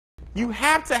You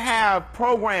have to have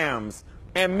programs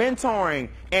and mentoring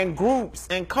and groups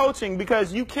and coaching,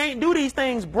 because you can't do these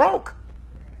things broke.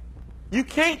 You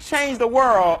can't change the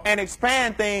world and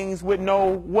expand things with no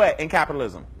what in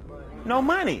capitalism? No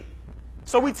money.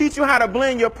 So we teach you how to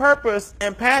blend your purpose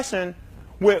and passion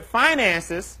with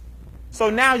finances, so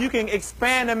now you can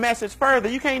expand the message further.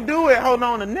 You can't do it holding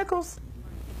on to nickels.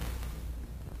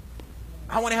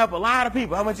 I want to help a lot of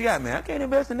people. How much you got, man? I can't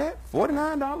invest in that.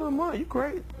 $49 a month. You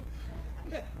crazy.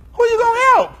 Who you going to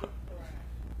help?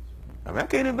 I mean, I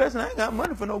can't invest in that. I ain't got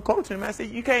money for no coaching, man. See,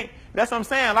 you can't. That's what I'm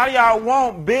saying. A lot of y'all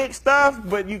want big stuff,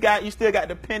 but you still got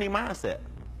the penny mindset.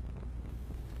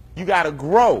 You got to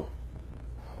grow.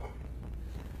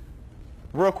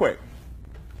 Real quick.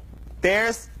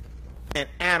 There's an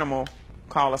animal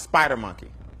called a spider monkey.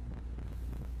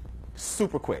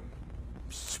 Super quick.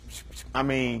 I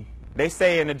mean, they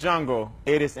say in the jungle,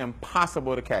 it is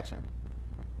impossible to catch him.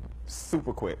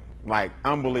 Super quick. Like,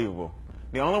 unbelievable.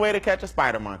 The only way to catch a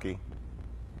spider monkey,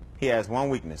 he has one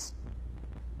weakness.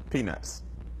 Peanuts.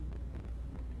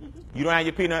 You don't have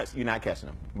your peanuts, you're not catching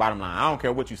them. Bottom line. I don't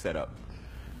care what you set up.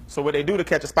 So what they do to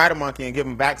catch a spider monkey and give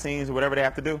them vaccines or whatever they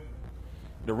have to do,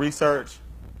 the research,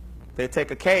 they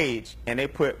take a cage and they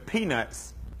put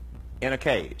peanuts in a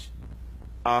cage.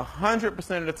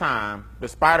 100% of the time, the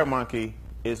spider monkey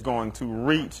is going to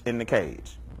reach in the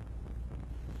cage.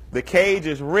 The cage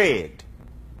is rigged,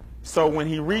 so when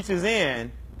he reaches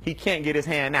in, he can't get his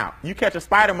hand out. You catch a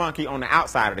spider monkey on the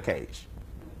outside of the cage,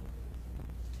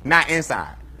 not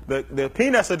inside. The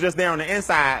peanuts are just there on the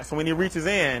inside, so when he reaches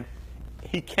in,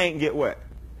 he can't get what?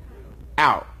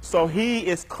 Out. So he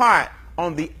is caught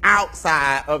on the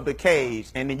outside of the cage,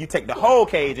 and then you take the whole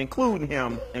cage, including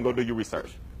him, and go do your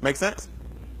research. Make sense?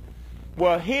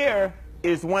 Well, here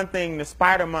is one thing the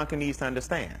spider monkey needs to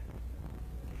understand.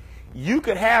 You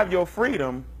could have your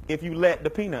freedom if you let the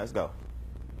peanuts go.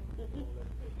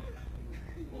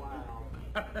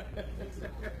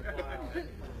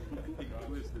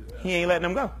 He ain't letting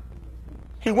them go.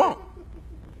 He won't.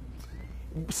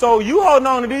 So you holding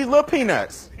on to these little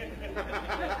peanuts.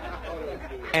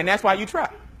 And that's why you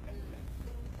trap.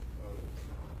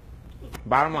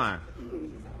 Bottom line.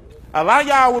 A lot of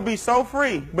y'all would be so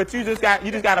free, but you just got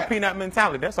a peanut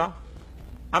mentality. That's all.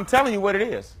 I'm telling you what it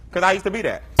is, because I used to be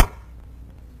that.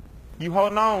 You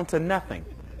holding on to nothing,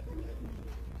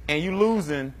 and you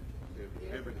losing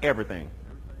everything.